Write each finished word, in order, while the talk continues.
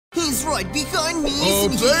He's right behind me, Oh,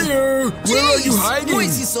 isn't player! he? Where are you hiding? Why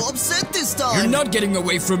is he so upset this time? You're not getting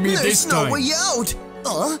away from me this time. There's no way out.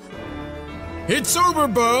 It's over,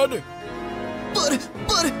 bud.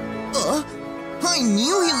 I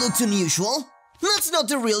knew he looked unusual. That's not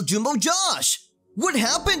the real Jumbo Josh. What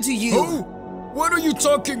happened to you? Oh, what are you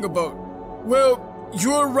talking about? Well,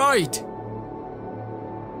 you're right.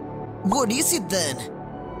 What is it then?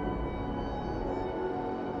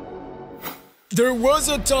 There was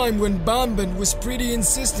a time when BanBaN was pretty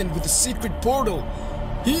insistent with the secret portal.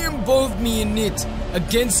 He involved me in it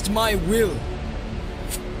against my will.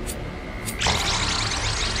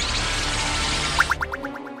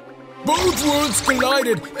 Both worlds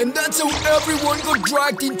collided, and that's how everyone got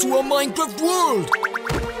dragged into a Minecraft world.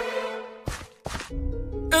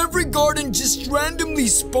 Every garden just randomly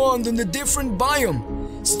spawned on a different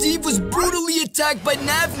biome. Steve was brutally attacked by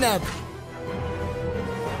Nav.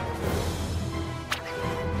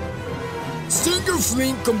 Stinger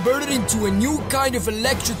Flint converted into a new kind of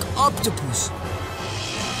electric octopus.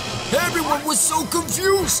 Everyone was so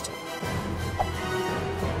confused.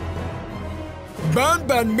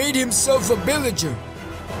 BanBaN made himself a villager.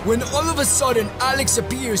 When all of a sudden Alex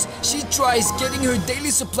appears, she tries getting her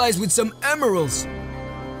daily supplies with some emeralds.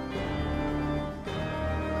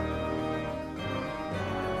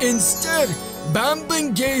 Instead,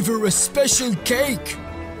 BanBaN gave her a special cake.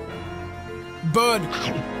 But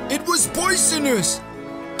it was poisonous.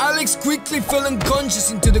 Alex quickly fell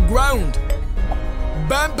unconscious into the ground.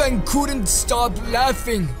 BanBaN couldn't stop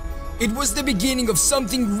laughing. It was the beginning of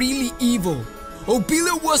something really evil.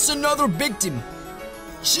 Opila was another victim.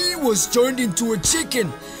 She was turned into a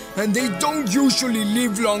chicken, and they don't usually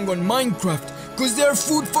live long on Minecraft because they're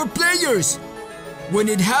food for players. When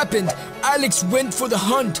it happened, Alex went for the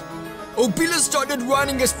hunt. Opila started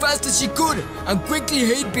running as fast as she could and quickly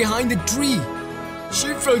hid behind a tree.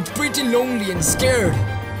 She felt pretty lonely and scared.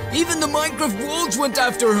 Even the Minecraft wolves went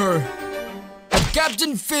after her. But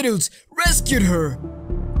Captain Fiddles rescued her.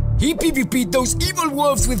 He PvP'd those evil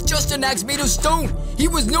wolves with just an axe made of stone. He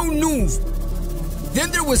was no noob.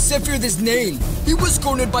 Then there was Zephyr the Snail. He was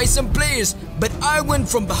cornered by some players, but I went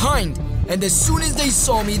from behind. And as soon as they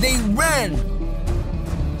saw me, they ran.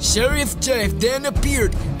 Sheriff Jeff then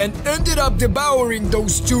appeared and ended up devouring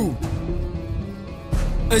those two.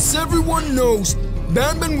 As everyone knows,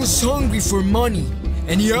 BanBaN was hungry for money,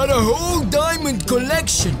 and he had a whole diamond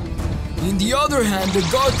collection. On the other hand, the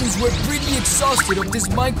Gartens were pretty exhausted of this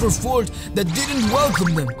Minecraft world that didn't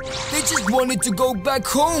welcome them. They just wanted to go back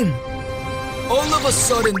home. All of a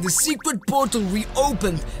sudden, the secret portal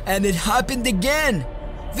reopened and it happened again.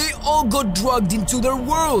 They all got dragged into their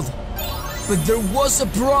world. But there was a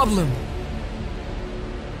problem.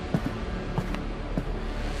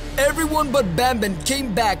 Everyone but BanBaN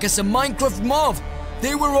came back as a Minecraft mob.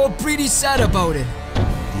 They were all pretty sad about it.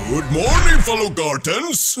 Good morning, fellow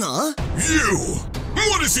Gartens! Huh? You!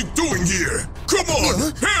 What is he doing here? Come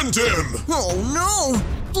on, hand him! Oh no!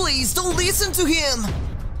 Please don't listen to him!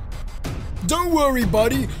 Don't worry,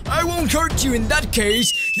 buddy. I won't hurt you in that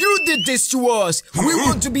case. You did this to us. We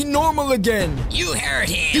want to be normal again. You heard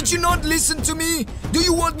him. Did you not listen to me? Do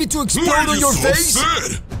you want me to explode on your face?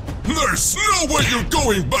 Upset? There's no way you're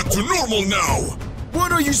going back to normal now!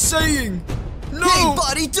 What are you saying? No! Hey,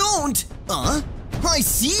 buddy, don't! I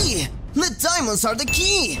see! The diamonds are the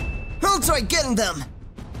key! I'll try getting them!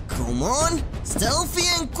 Come on, stealthy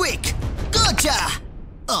and quick! Gotcha!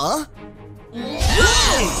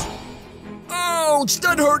 Ouch!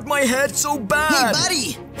 That hurt my head so Hey, bad!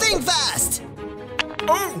 buddy! Think fast!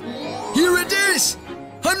 Oh! Here it is!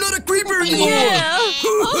 I'm not a creeper anymore!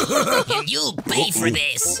 And you'll pay for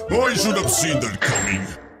this. I should have seen that coming.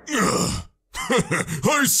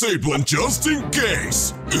 I saved one just in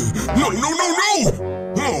case. No!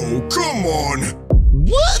 Oh, come on!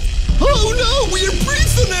 What? Oh no, we are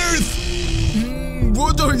prisoners!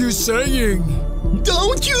 What are you saying?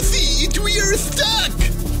 Don't you see it? We are stuck!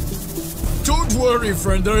 Don't worry,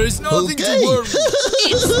 friend. There is nothing to worry.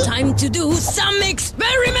 It's time to do some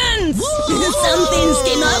experiments! Something's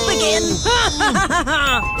came up again!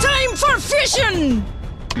 Time for fission!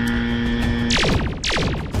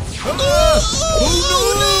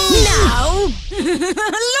 Now,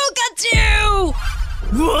 look at you!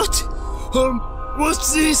 What?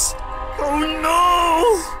 What's this? Oh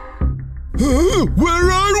no!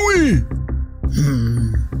 Where are we?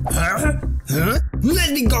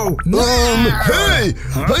 Let me go! Hey!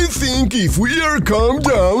 I think if we are calm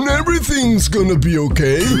down, everything's gonna be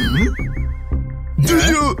okay. Do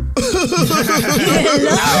you...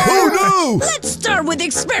 Oh no! Let's start with the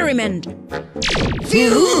experiment! Oh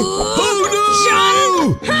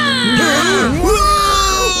no! Whoa!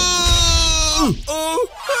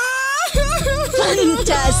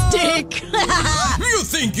 Fantastic! You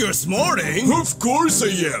think you're smarting? Of course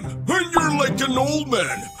I am. And you're like an old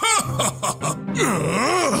man.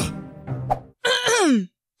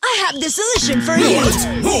 I have the solution for you.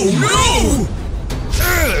 Oh no!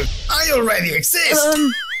 I already exist.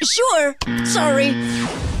 Sure. Sorry.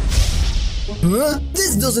 Huh?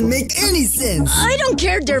 This doesn't make any sense. I don't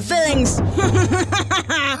care their feelings.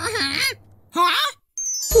 Huh?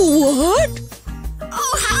 What?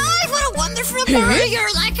 Oh, hi! What a wonderful bird!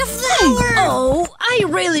 You're like a flower! Oh, I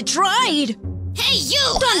really tried. Hey,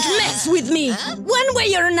 you! Don't mess with me. One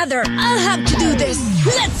way or another, I'll have to do this.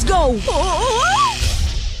 Let's go.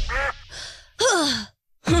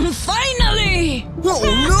 Finally! Oh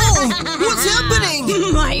no! What's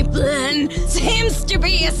happening? My plan seems to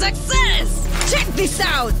be a success. Check this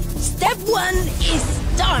out. Step 1 is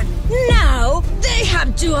done. Now they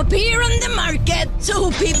have to appear on the market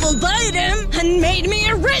so people buy them and made me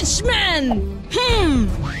a rich man.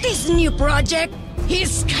 This new project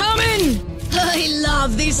is coming. I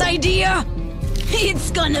love this idea.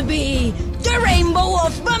 It's gonna be the rainbow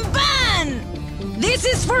of BanBan. This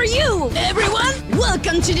is for you, everyone!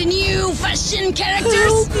 Welcome to the new fashion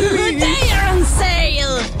characters! They are on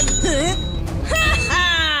sale!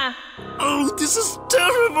 Oh, this is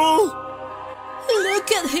terrible.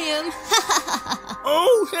 Look at him!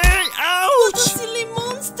 Oh, hey, ouch! Silly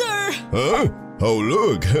monster! Huh? Oh,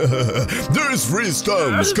 look. There's free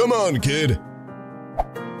stumps. Come on, kid.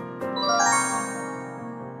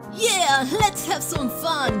 Yeah, let's have some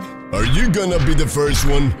fun! Are you gonna be the first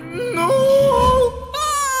one? No!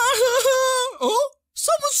 Oh,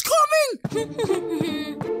 someone's coming!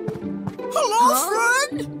 Hello,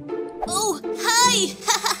 friend? Oh, hi!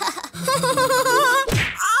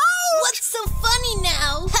 What's so funny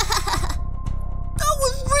now? That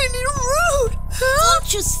was really rude! Don't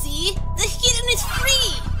you see? The hidden is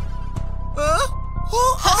free! Oh,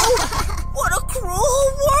 what a cruel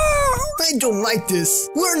world! I don't like this.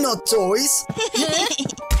 We're not toys.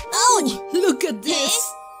 Ouch! Look at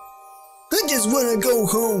this! I just wanna go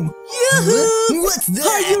home. Yoo-hoo! What's that?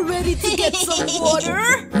 Are you ready to get some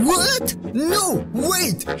water? What? No,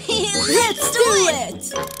 wait. Let's do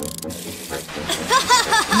it!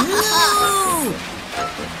 No!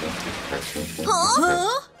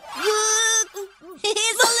 Huh?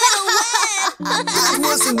 He's a little wet! That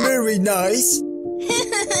wasn't very nice.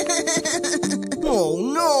 Oh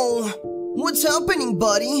no! What's happening,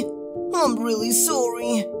 buddy? I'm really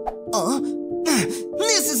sorry.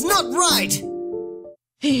 This is not right!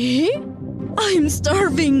 Eh? I'm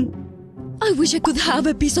starving. I wish I could have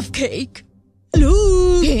a piece of cake.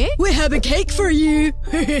 Look! We have a cake for you.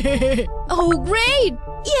 Oh, great!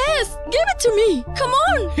 Yes, give it to me. Come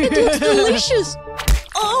on, it looks delicious.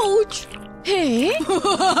 Ouch! Hey?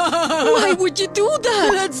 Why would you do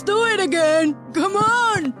that? Let's do it again. Come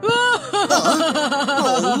on.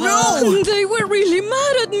 Oh no! They were really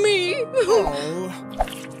mad at me.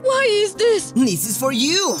 Why is this? This is for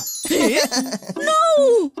you!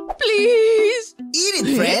 No! Please! Eat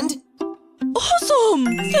it, friend! Awesome!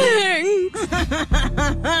 Thanks!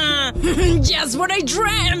 Just what I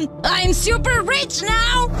dreamt! I'm super rich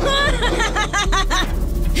now!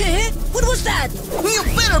 What was that? You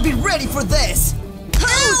better be ready for this!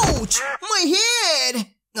 Ouch! My head!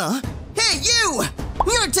 Hey, you!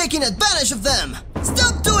 You're taking advantage of them!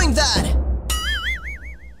 Stop doing that!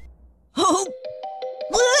 Oh!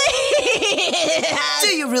 Do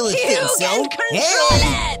you really think so? You can control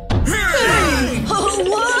it! Oh,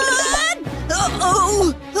 what?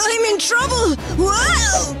 Uh-oh! I'm in trouble!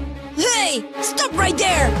 Whoa! Hey! Stop right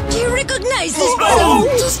there! Do you recognize this button?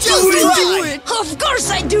 Just do it! Of course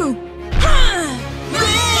I do!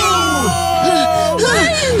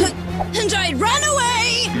 And I ran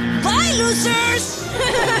away! Bye, losers!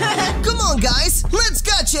 Come on, guys! Let's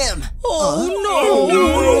catch him! Oh,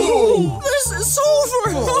 No! This is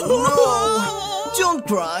over! Oh, no! Don't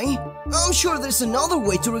cry. I'm sure there's another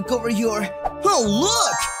way to recover your... Oh,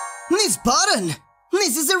 look! This button!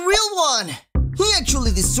 This is a real one! He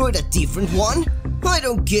actually destroyed a different one? I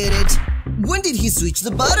don't get it. When did he switch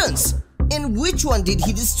the buttons? And which one did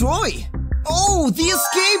he destroy? Oh, the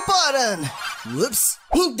escape button! Whoops,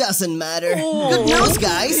 it doesn't matter. Good news,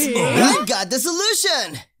 guys! I got the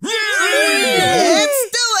solution! Let's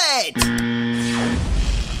do it!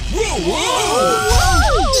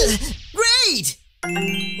 Whoa! Great!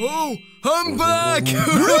 Oh, I'm back!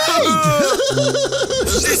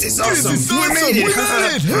 This is awesome! We made it!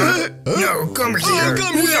 No, come here!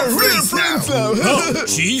 Come here, we're friends now! Oh,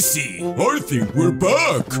 cheesy! I think we're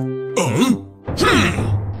back!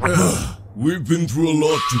 We've been through a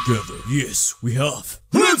lot together. Yes, we have.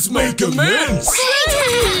 Let's Let's make amends!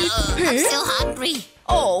 I'm still hungry.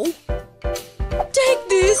 Oh. Take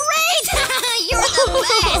this. Great! You're the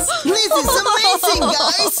best! This is amazing,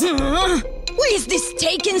 guys! Why is this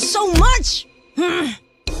taking so much?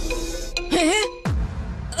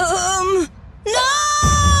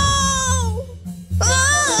 No!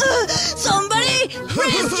 Somebody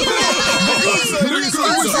rescue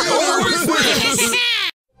me!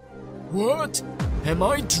 What? Am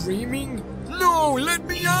I dreaming? No, let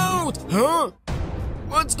me out! Huh?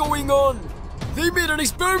 What's going on? They made an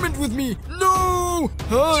experiment with me! No!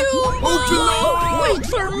 Huh? Open up! Wait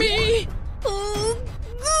for me!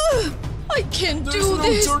 I can't There's do no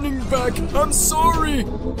this! turning back! I'm sorry!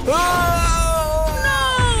 Ah!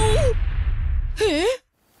 No! Huh?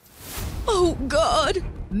 Oh God!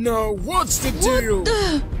 Now what's the deal?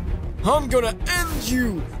 I'm gonna end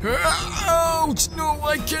you! Ouch! No,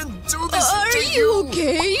 I can't do this Are to you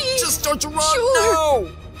okay? Just start to run Sure. now!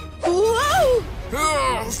 Wow!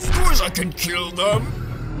 Of course I can kill them!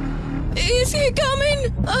 Is he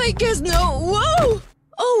coming? I guess no. Whoa!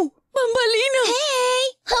 Oh, Bambalina!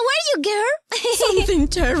 Hey, how are you, girl? Something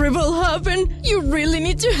terrible happened. You really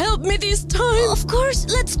need to help me this time. Of course,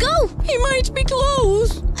 let's go. He might be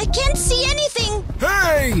close. I can't see anything.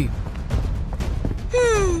 Hey!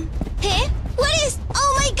 Hey, what is?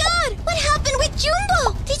 Oh my God! What happened with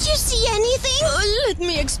Jumbo? Did you see anything? Let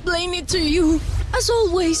me explain it to you. As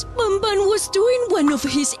always, BanBaN was doing one of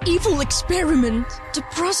his evil experiments. The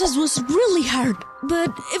process was really hard, but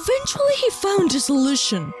eventually he found a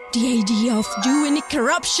solution. The idea of doing a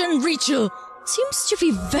corruption ritual seems to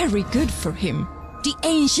be very good for him. The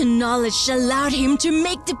ancient knowledge allowed him to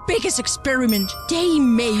make the biggest experiment they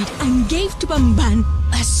made and gave to BanBaN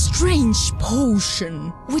a strange potion,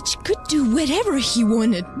 which could do whatever he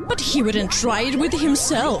wanted, but he wouldn't try it with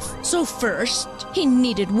himself. So first, he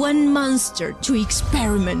needed one monster to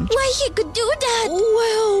experiment. Why he could do that?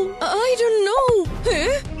 Well, I don't know.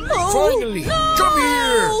 Huh? Oh, Finally! no! Come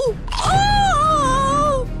here!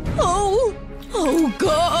 Oh! Oh! Oh,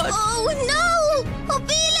 God! Oh no!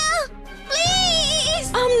 Obila!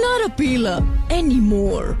 Please! I'm not a Pila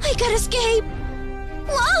anymore. I gotta escape!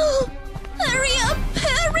 Whoa! Hurry up!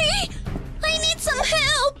 Hurry! I need some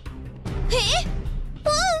help! Hey?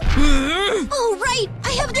 Oh! Oh, right!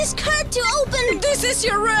 I have this card to open! This is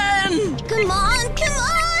your end! Come on! Come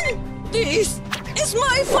on! This is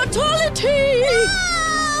my fatality!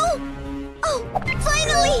 Ow! Oh!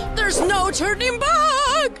 Finally! There's no turning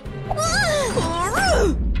back!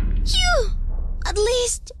 Phew! At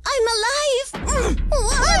least I'm alive!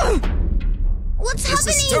 Whoa! What's This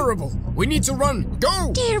happening? is terrible! We need to run!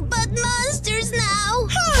 Go! They're bad monsters now!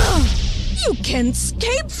 You can't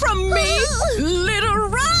escape from me, little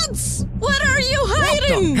rats! What are you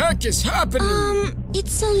hiding? What the heck is happening?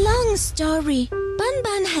 It's a long story.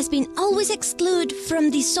 BanBaN has been always excluded from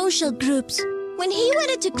the social groups. When he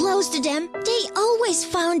wanted to close to them, they always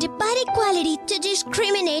found a bad equality to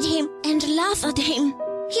discriminate him and laugh at him.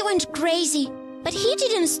 He went crazy, but he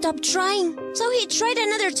didn't stop trying. So he tried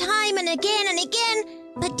another time and again,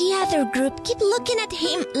 but the other group kept looking at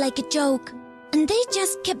him like a joke. And they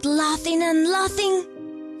just kept laughing and laughing.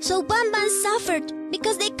 So BanBaN suffered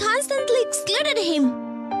because they constantly excluded him.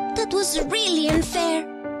 That was really unfair.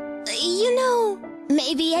 You know,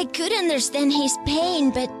 maybe I could understand his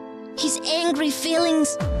pain, but his angry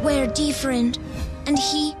feelings were different. And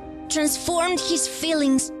he transformed his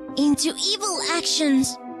feelings into evil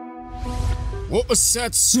actions. What a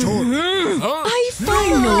sad story! Huh? I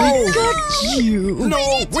finally got you!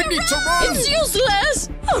 No, we need to run! It's useless!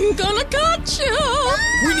 I'm gonna catch you!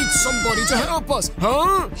 We need somebody to help us,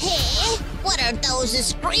 huh? Hey, what are those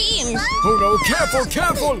screams? Oh no, careful,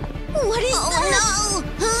 careful! What is that?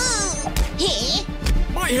 No! Hey,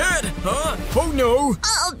 My head, huh? Oh no!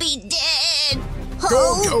 I'll be dead! Go,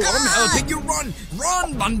 Oh, go, I'm helping you run!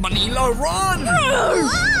 Run, BanBanila, run!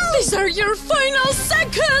 These are your final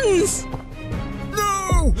seconds!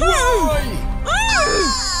 No! Why?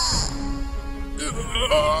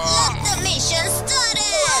 Let the mission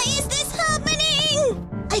started! Why is this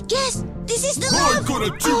happening? I guess this is the I'm lab.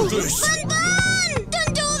 gonna do this! BanBaN!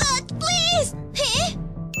 Don't do that, please! Hey?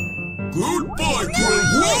 Goodbye, cruel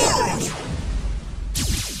world!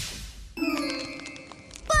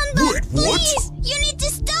 BanBaN, Wait, what? please! You need to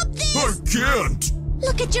stop this! I can't!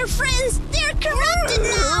 Look at your friends! They're corrupted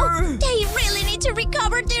now! They really need to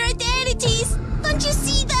recover their identities! Don't you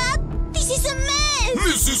see that? This is a mess!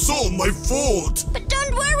 This is all my fault! But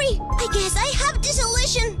don't worry! I guess I have the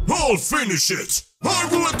solution! I'll finish it! I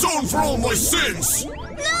will atone for all my sins!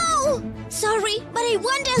 No! Sorry, but I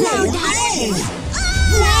won't allow Oh that! no!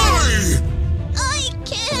 Ah! Why? I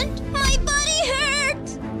can't! My body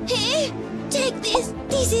hurts!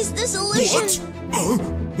 This is the solution. What?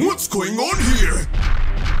 What's going on here?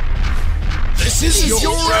 This is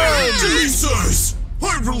your end! Jesus!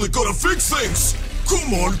 I really gotta fix things!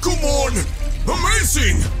 Come on, come on!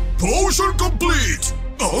 Amazing! Potion complete!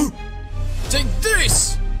 Take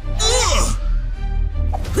this!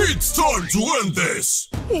 It's time to end this!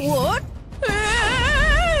 What?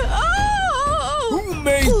 Who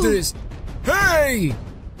made this? Hey!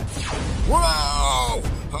 Wow!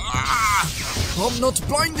 I'm not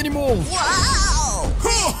blind anymore! Wow!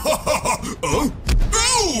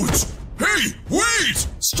 Ouch! Hey, wait!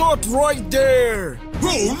 Stop right there!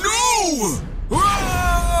 Oh no!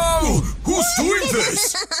 Whoa! Who's doing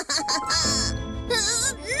this?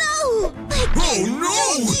 No! Oh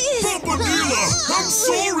no! Papadilla, I'm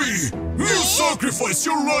sorry! You sacrificed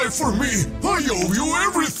your life for me! I owe you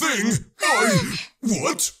everything!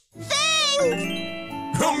 What?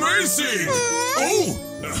 Thanks! Amazing! Oh!